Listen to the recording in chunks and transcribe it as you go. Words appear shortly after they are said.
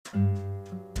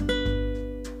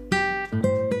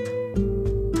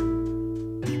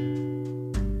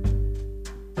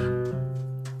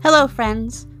Hello,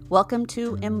 friends. Welcome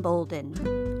to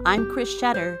Embolden. I'm Chris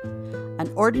Shetter,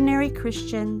 an ordinary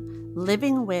Christian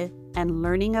living with and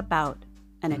learning about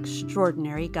an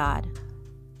extraordinary God.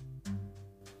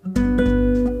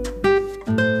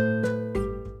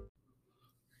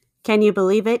 Can you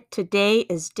believe it? Today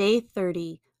is day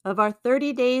 30 of our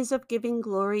 30 days of giving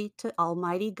glory to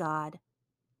Almighty God.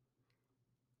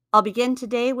 I'll begin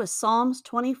today with Psalms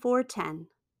 24:10.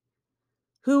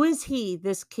 Who is he,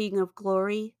 this King of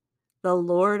glory? The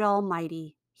Lord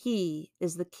Almighty. He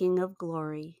is the King of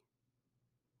glory.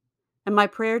 And my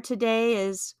prayer today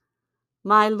is,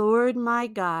 my Lord, my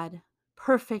God,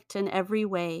 perfect in every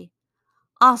way,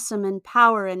 awesome in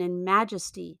power and in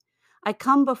majesty, I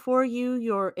come before you,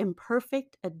 your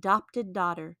imperfect adopted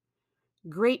daughter,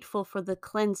 grateful for the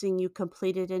cleansing you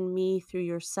completed in me through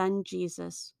your Son,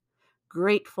 Jesus,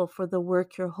 grateful for the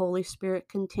work your Holy Spirit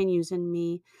continues in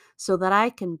me so that I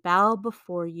can bow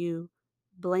before you,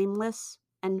 blameless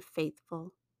and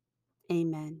faithful.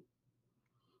 Amen.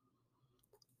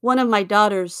 One of my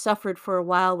daughters suffered for a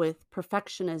while with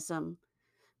perfectionism.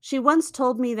 She once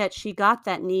told me that she got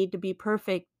that need to be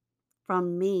perfect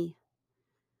from me.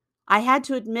 I had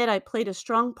to admit I played a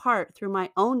strong part through my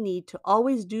own need to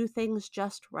always do things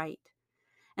just right.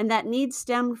 And that need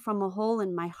stemmed from a hole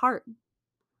in my heart,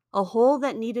 a hole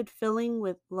that needed filling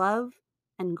with love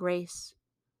and grace.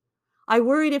 I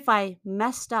worried if I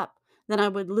messed up, then I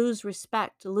would lose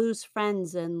respect, lose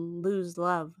friends, and lose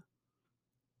love.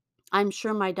 I'm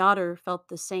sure my daughter felt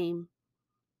the same,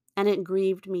 and it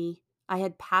grieved me. I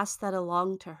had passed that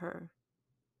along to her.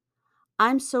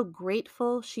 I'm so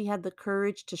grateful she had the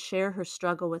courage to share her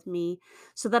struggle with me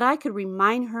so that I could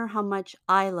remind her how much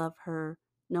I love her,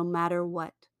 no matter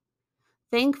what.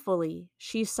 Thankfully,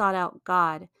 she sought out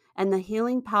God and the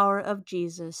healing power of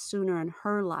Jesus sooner in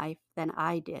her life than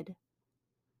I did.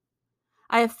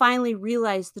 I have finally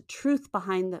realized the truth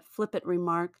behind that flippant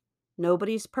remark,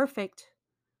 nobody's perfect.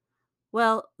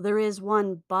 Well, there is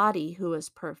one body who is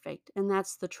perfect, and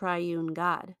that's the triune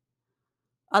God.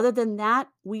 Other than that,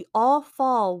 we all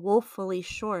fall woefully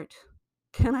short.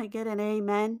 Can I get an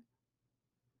amen?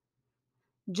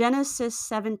 Genesis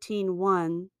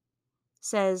 17:1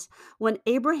 says, when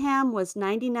Abraham was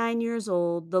 99 years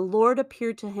old, the Lord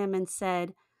appeared to him and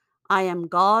said, I am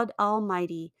God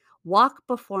Almighty. Walk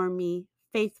before me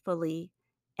faithfully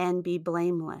and be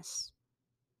blameless.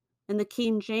 And the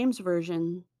King James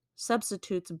Version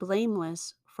substitutes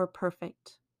blameless for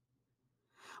perfect.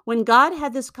 When God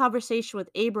had this conversation with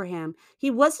Abraham,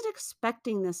 he wasn't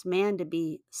expecting this man to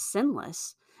be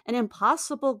sinless, an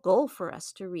impossible goal for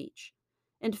us to reach.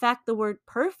 In fact, the word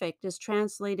perfect is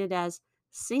translated as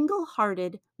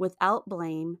single-hearted, without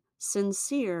blame,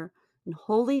 sincere, and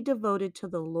wholly devoted to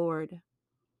the Lord.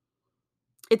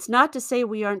 It's not to say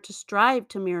we aren't to strive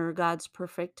to mirror God's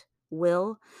perfect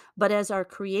will, but as our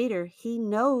Creator, He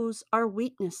knows our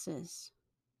weaknesses.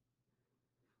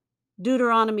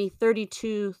 Deuteronomy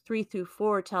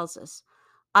 32:3-4 tells us,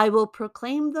 I will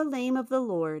proclaim the name of the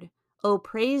Lord. Oh,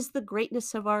 praise the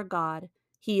greatness of our God.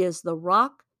 He is the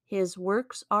rock. His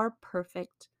works are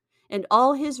perfect, and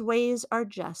all his ways are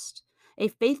just. A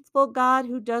faithful God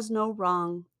who does no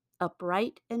wrong.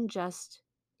 Upright and just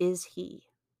is he.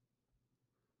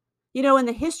 You know, in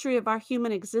the history of our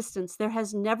human existence, there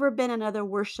has never been another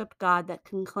worshiped God that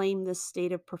can claim this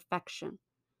state of perfection.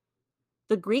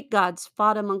 The Greek gods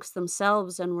fought amongst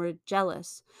themselves and were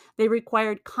jealous. They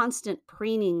required constant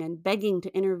preening and begging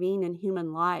to intervene in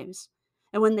human lives.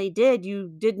 And when they did, you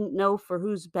didn't know for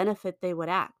whose benefit they would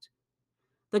act.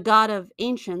 The god of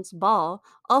ancients, Baal,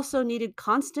 also needed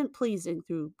constant pleasing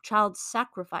through child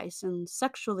sacrifice and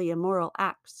sexually immoral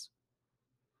acts.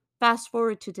 Fast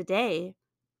forward to today,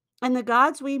 and the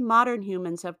gods we modern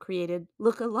humans have created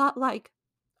look a lot like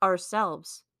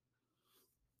ourselves.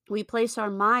 We place our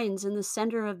minds in the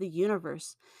center of the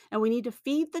universe, and we need to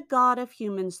feed the God of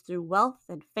humans through wealth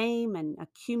and fame and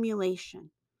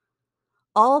accumulation,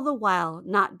 all the while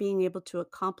not being able to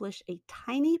accomplish a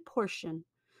tiny portion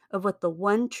of what the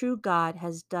one true God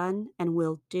has done and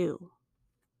will do.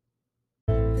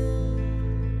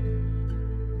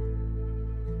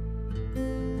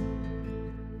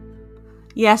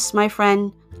 Yes, my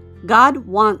friend, God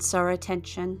wants our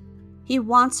attention. He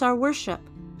wants our worship.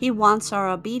 He wants our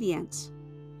obedience.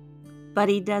 But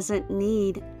he doesn't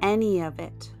need any of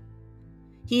it.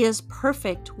 He is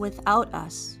perfect without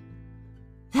us.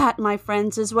 That, my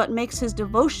friends, is what makes his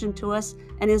devotion to us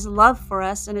and his love for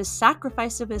us and his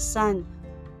sacrifice of his Son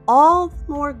all the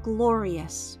more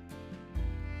glorious.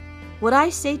 What I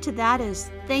say to that is,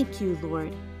 thank you,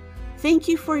 Lord. Thank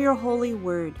you for your holy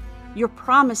word, your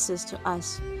promises to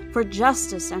us, for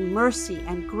justice and mercy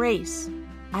and grace.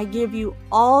 I give you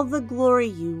all the glory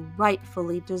you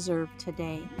rightfully deserve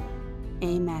today.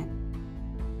 Amen.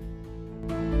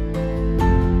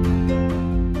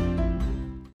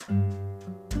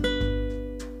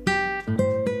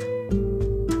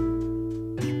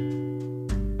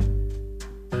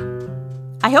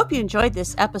 I hope you enjoyed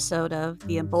this episode of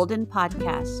the Emboldened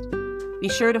Podcast. Be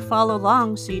sure to follow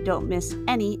along so you don't miss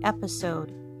any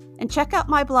episode. And check out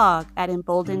my blog at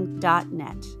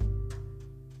emboldened.net.